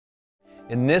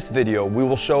In this video, we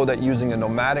will show that using a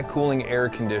Nomadic Cooling air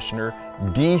conditioner,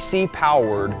 DC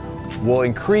powered, will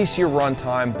increase your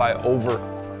runtime by over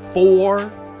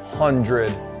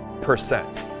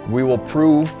 400%. We will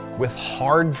prove with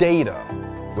hard data,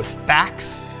 with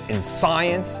facts and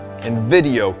science and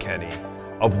video, Kenny,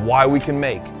 of why we can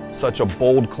make such a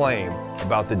bold claim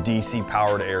about the DC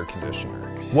powered air conditioner.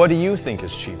 What do you think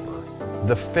is cheaper?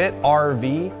 The Fit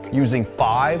RV using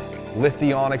 5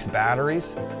 Lithionics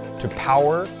batteries to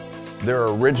power their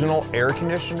original air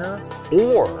conditioner,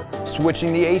 or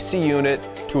switching the AC unit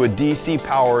to a DC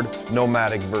powered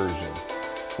Nomadic version?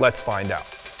 Let's find out.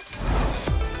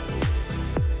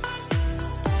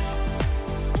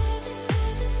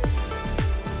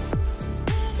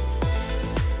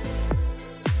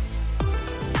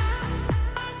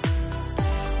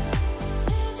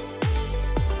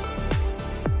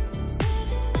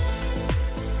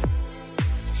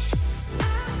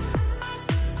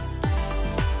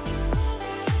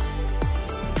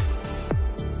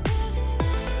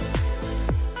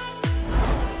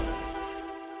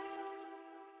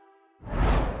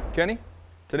 Kenny,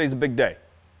 today's a big day.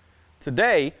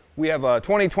 Today, we have a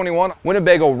 2021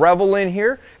 Winnebego Revel in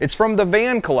here. It's from the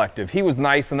Van Collective. He was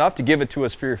nice enough to give it to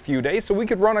us for a few days so we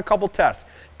could run a couple tests.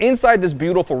 Inside this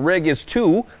beautiful rig is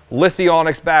 2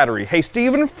 Lithionics battery. Hey,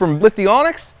 Steven from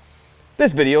Lithionics,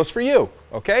 this video is for you,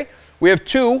 okay? We have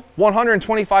 2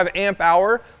 125 amp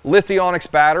hour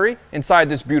Lithionics battery inside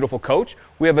this beautiful coach.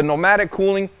 We have a Nomadic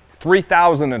Cooling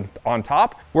 3000 on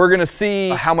top. We're gonna see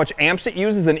how much amps it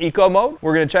uses in eco mode.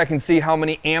 We're gonna check and see how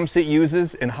many amps it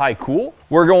uses in high cool.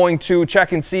 We're going to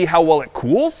check and see how well it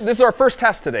cools. This is our first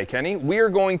test today, Kenny. We are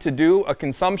going to do a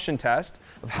consumption test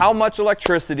of how much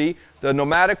electricity the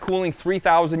Nomadic Cooling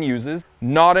 3000 uses,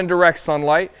 not in direct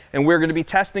sunlight, and we're gonna be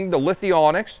testing the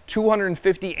Lithionics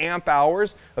 250 amp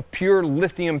hours of pure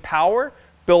lithium power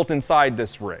built inside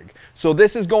this rig. So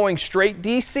this is going straight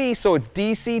DC, so it's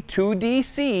DC to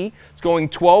DC. It's going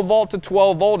 12 volt to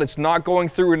 12 volt. It's not going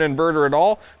through an inverter at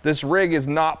all. This rig is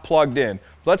not plugged in.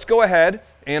 Let's go ahead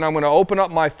and I'm gonna open up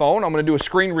my phone. I'm gonna do a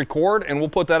screen record and we'll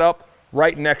put that up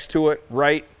right next to it,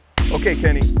 right? Okay,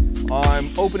 Kenny, I'm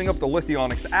opening up the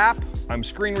Lithionics app. I'm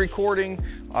screen recording.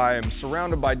 I'm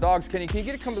surrounded by dogs. Kenny, can you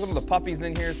get some of the puppies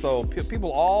in here? So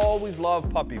people always love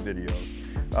puppy videos.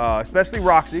 Especially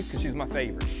Roxy, because she's my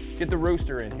favorite. Get the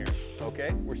rooster in here,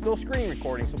 okay? We're still screen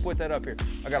recording, so put that up here.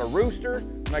 I got a rooster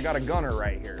and I got a gunner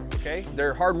right here, okay?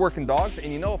 They're hard-working dogs,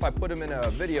 and you know if I put them in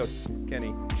a video,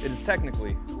 Kenny, it is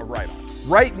technically a write-off.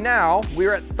 Right now,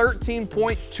 we're at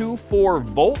 13.24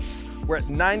 volts. We're at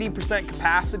 90%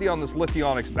 capacity on this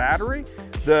Lithionics battery.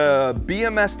 The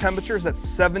BMS temperature is at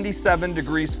 77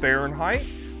 degrees Fahrenheit.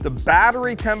 The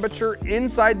battery temperature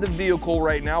inside the vehicle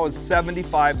right now is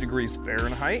 75 degrees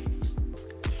Fahrenheit.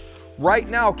 Right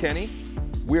now, Kenny,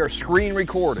 we are screen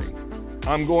recording.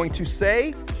 I'm going to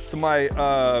say to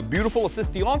my beautiful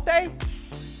assistente,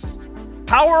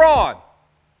 power on.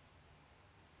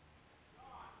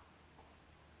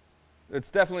 It's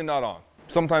definitely not on.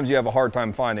 Sometimes you have a hard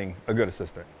time finding a good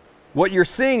assistant. What you're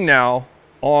seeing now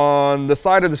on the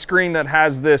side of the screen that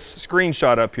has this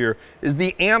screenshot up here is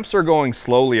the amps are going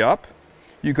slowly up.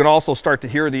 You can also start to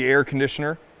hear the air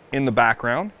conditioner in the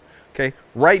background. Okay,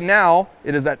 right now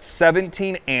it is at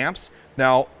 17 amps.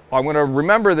 Now I'm going to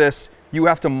remember this, you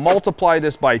have to multiply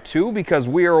this by 2 because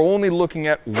we are only looking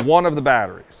at one of the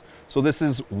batteries. So this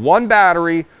is one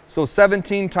battery, so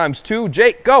 17 times 2,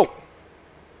 Jake, go!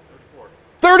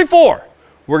 34!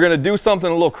 We're going to do something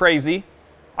a little crazy.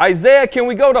 Isaiah, can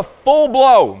we go to full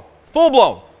blown? Full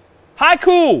blown. High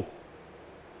cool.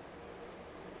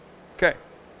 Okay.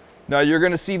 Now you're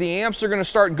going to see the amps are going to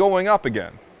start going up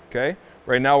again. Okay.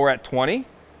 Right now we're at 20.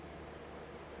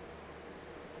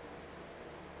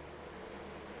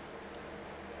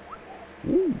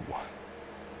 Ooh.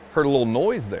 Heard a little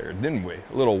noise there, didn't we?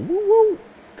 A little woo woo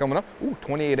coming up. Ooh,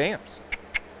 28 amps.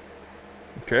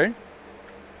 Okay.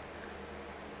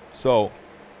 So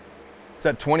it's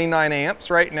at 29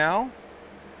 amps right now.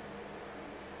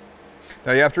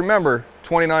 Now you have to remember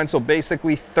 29, so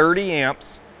basically 30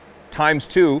 amps times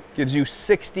 2 gives you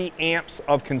 60 amps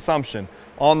of consumption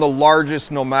on the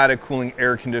largest Nomadic Cooling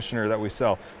air conditioner that we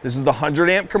sell. This is the 100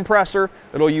 amp compressor.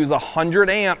 It'll use 100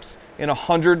 amps in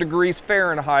 100 degrees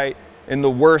Fahrenheit in the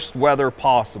worst weather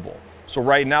possible. So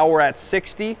right now we're at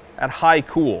 60 at high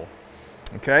cool,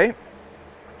 okay?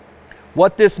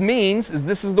 What this means is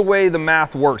this is the way the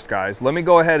math works, guys. Let me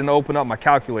go ahead and open up my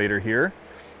calculator here.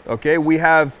 Okay, we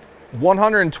have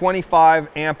 125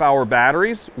 amp hour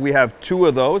batteries. We have 2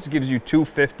 of those. It gives you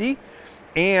 250.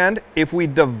 And if we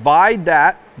divide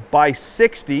that by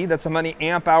 60, that's how many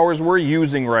amp hours we're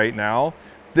using right now.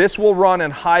 This will run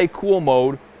in high cool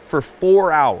mode for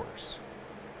 4 hours,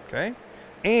 okay?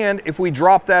 And if we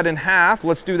drop that in half,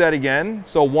 let's do that again.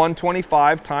 So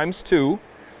 125 times 2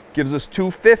 gives us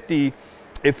 250.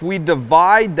 If we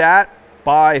divide that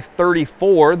by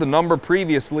 34, the number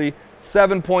previously,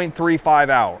 7.35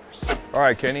 hours. All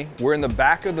right, Kenny, we're in the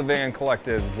back of the Van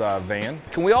Collective's van.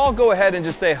 Can we all go ahead and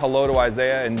just say hello to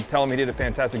Isaiah and tell him he did a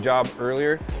fantastic job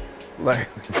earlier? Like,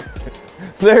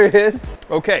 there he is.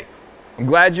 Okay, I'm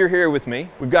glad you're here with me.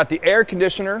 We've got the air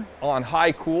conditioner on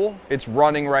high cool. It's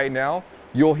running right now.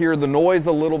 You'll hear the noise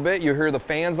a little bit. You'll hear the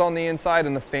fans on the inside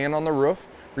and the fan on the roof.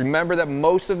 Remember that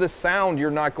most of the sound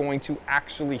you're not going to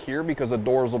actually hear because the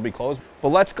doors will be closed. But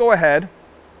let's go ahead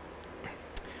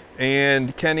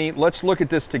and Kenny, let's look at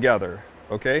this together,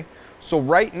 okay? So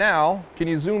right now, can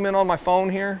you zoom in on my phone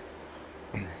here?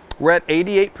 We're at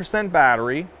 88%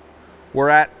 battery. We're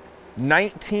at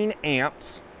 19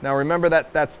 amps. Now remember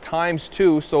that that's times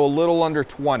 2, so a little under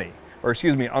 20, or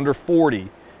excuse me, under 40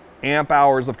 amp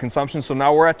hours of consumption. So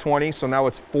now we're at 20, so now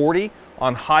it's 40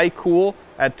 on high cool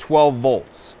at 12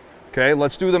 volts. Okay,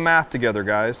 let's do the math together,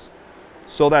 guys.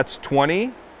 So that's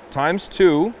 20 times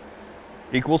 2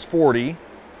 equals 40,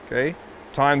 okay,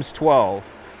 times 12.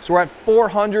 So we're at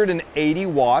 480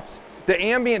 watts. The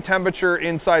ambient temperature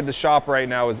inside the shop right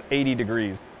now is 80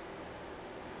 degrees.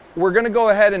 We're gonna go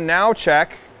ahead and now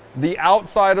check the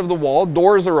outside of the wall.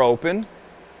 Doors are open,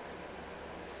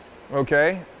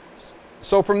 okay?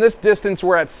 So from this distance,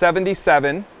 we're at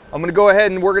 77. I'm gonna go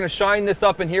ahead and we're gonna shine this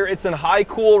up in here. It's in high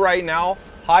cool right now,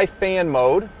 high fan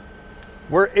mode.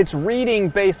 It's reading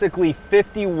basically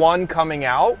 51 coming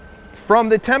out. From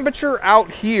the temperature out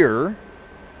here,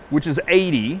 which is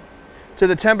 80, to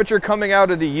the temperature coming out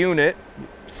of the unit,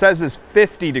 says is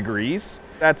 50 degrees.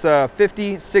 That's a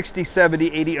 50, 60,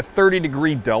 70, 80, a 30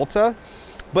 degree delta.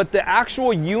 But the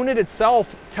actual unit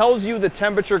itself tells you the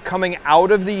temperature coming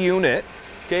out of the unit.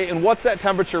 Okay, and what's that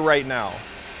temperature right now?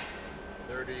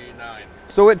 39.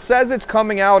 So it says it's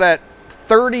coming out at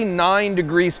 39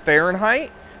 degrees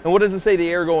Fahrenheit. And what does it say the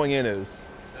air going in is?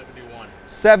 71.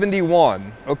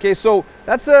 71. Okay, so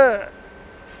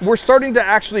we're starting to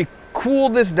actually cool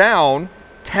this down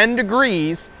 10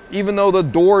 degrees, even though the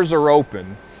doors are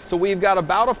open. So we've got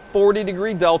about a 40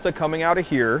 degree delta coming out of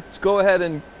here. Let's go ahead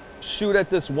and shoot at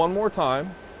this one more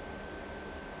time.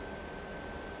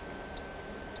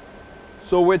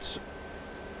 So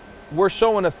we're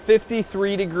showing a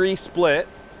 53 degree split.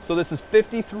 So this is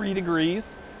 53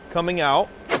 degrees coming out.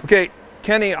 Okay,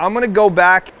 Kenny, I'm gonna go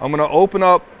back. I'm gonna open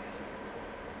up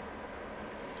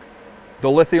the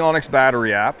Lithionics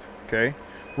Battery app, okay?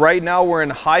 Right now we're in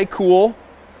high cool.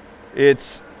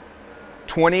 It's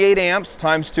 28 amps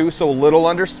times 2, so a little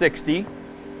under 60.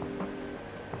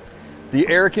 The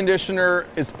air conditioner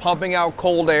is pumping out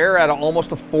cold air at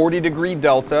almost a 40 degree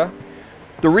delta.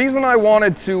 The reason I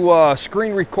wanted to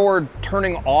screen record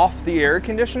turning off the air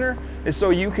conditioner is so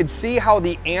you could see how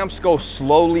the amps go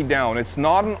slowly down. It's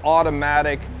not an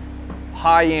automatic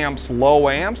high amps, low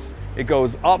amps. It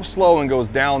goes up slow and goes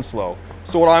down slow.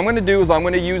 So what I'm gonna do is I'm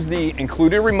gonna use the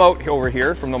included remote over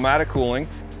here from Nomadic Cooling.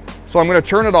 So I'm gonna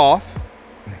turn it off,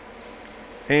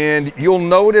 and you'll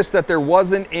notice that there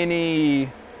wasn't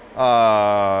any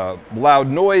loud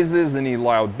noises, any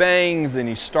loud bangs,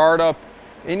 any startup,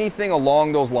 anything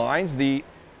along those lines. The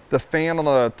fan on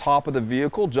the top of the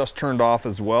vehicle just turned off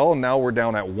as well, and now we're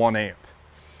down at 1 amp.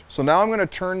 So now I'm gonna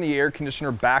turn the air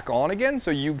conditioner back on again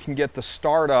so you can get the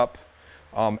startup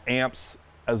amps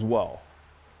as well.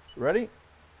 Ready?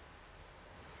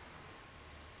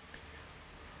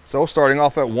 So starting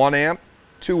off at 1 amp,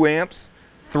 2 amps,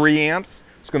 3 amps,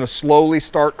 it's gonna slowly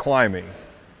start climbing.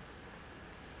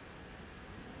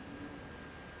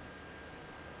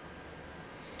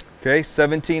 Okay,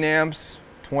 17 amps,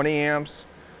 20 amps,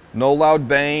 no loud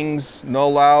bangs, no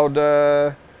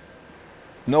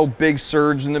big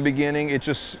surge in the beginning. It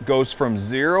just goes from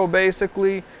 0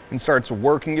 basically and starts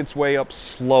working its way up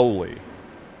slowly.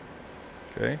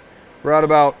 Okay, we're at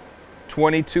about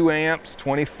 22 amps,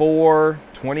 24,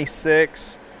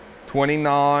 26,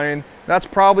 29. That's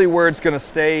probably where it's gonna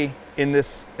stay in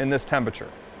this temperature.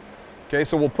 Okay,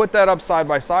 so we'll put that up side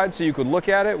by side so you could look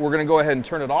at it. We're gonna go ahead and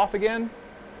turn it off again.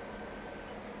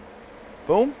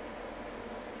 Boom.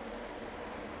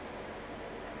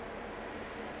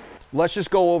 Let's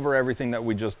just go over everything that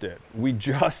we just did. We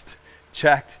just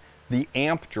checked the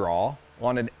amp draw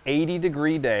on an 80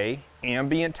 degree day,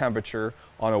 ambient temperature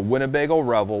on a Winnebego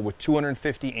Revel with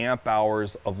 250 amp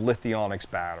hours of Lithionics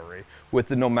battery with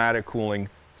the Nomadic Cooling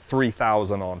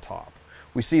 3000 on top.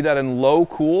 We see that in low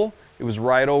cool, it was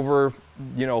right over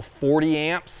 40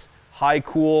 amps, high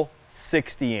cool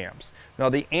 60 amps. Now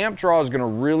the amp draw is going to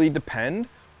really depend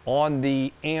on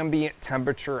the ambient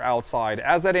temperature outside.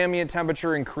 As that ambient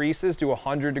temperature increases to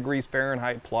 100 degrees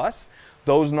Fahrenheit plus,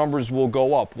 those numbers will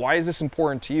go up. Why is this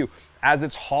important to you? As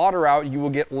it's hotter out, you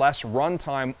will get less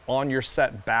runtime on your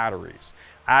set batteries.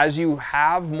 As you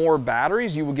have more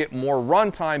batteries, you will get more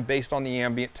runtime based on the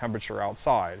ambient temperature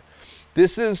outside.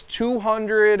 This is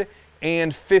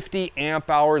 250 amp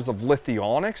hours of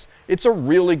Lithionics. It's a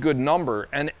really good number,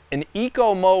 and in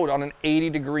eco mode on an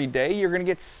 80-degree day, you're gonna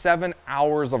get 7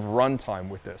 hours of runtime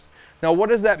with this. Now, what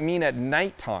does that mean at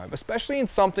nighttime, especially in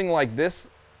something like this,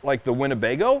 like the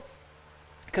Winnebego?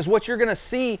 Because what you're gonna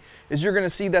see is you're gonna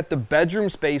see that the bedroom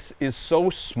space is so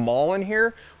small in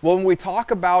here. Well, when we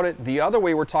talk about it the other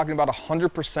way, we're talking about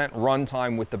 100%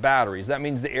 runtime with the batteries. That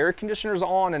means the air conditioner's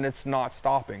on and it's not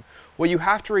stopping. What you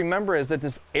have to remember is that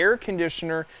this air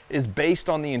conditioner is based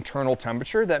on the internal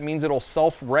temperature. That means it'll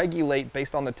self-regulate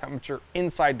based on the temperature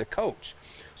inside the coach.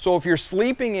 So if you're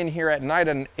sleeping in here at night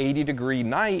at an 80-degree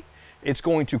night, it's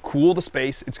going to cool the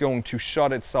space, it's going to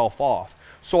shut itself off.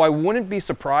 So I wouldn't be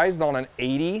surprised on an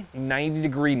 80,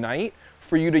 90-degree night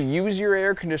for you to use your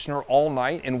air conditioner all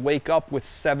night and wake up with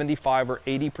 75 or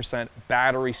 80%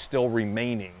 battery still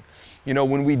remaining. You know,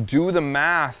 when we do the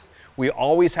math, we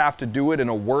always have to do it in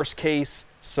a worst case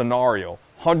scenario.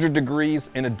 100 degrees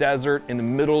in a desert in the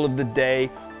middle of the day,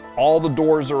 all the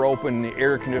doors are open and the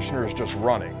air conditioner is just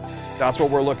running. That's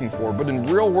what we're looking for. But in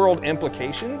real world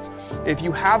implications, if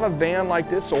you have a van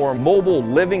like this or a mobile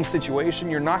living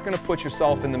situation, you're not gonna put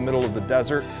yourself in the middle of the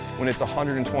desert when it's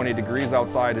 120 degrees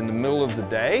outside in the middle of the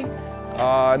day,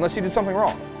 unless you did something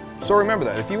wrong. So remember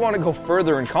that. If you wanna go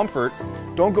further in comfort,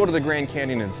 don't go to the Grand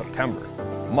Canyon in September.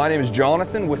 My name is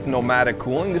Jonathan with Nomadic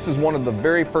Cooling. This is one of the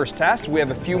very first tests. We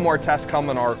have a few more tests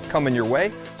coming your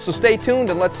way. So stay tuned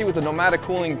and let's see what the Nomadic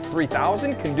Cooling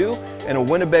 3000 can do in a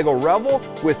Winnebego Revel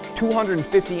with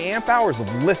 250 amp hours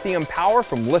of lithium power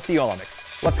from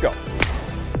Lithionics. Let's go.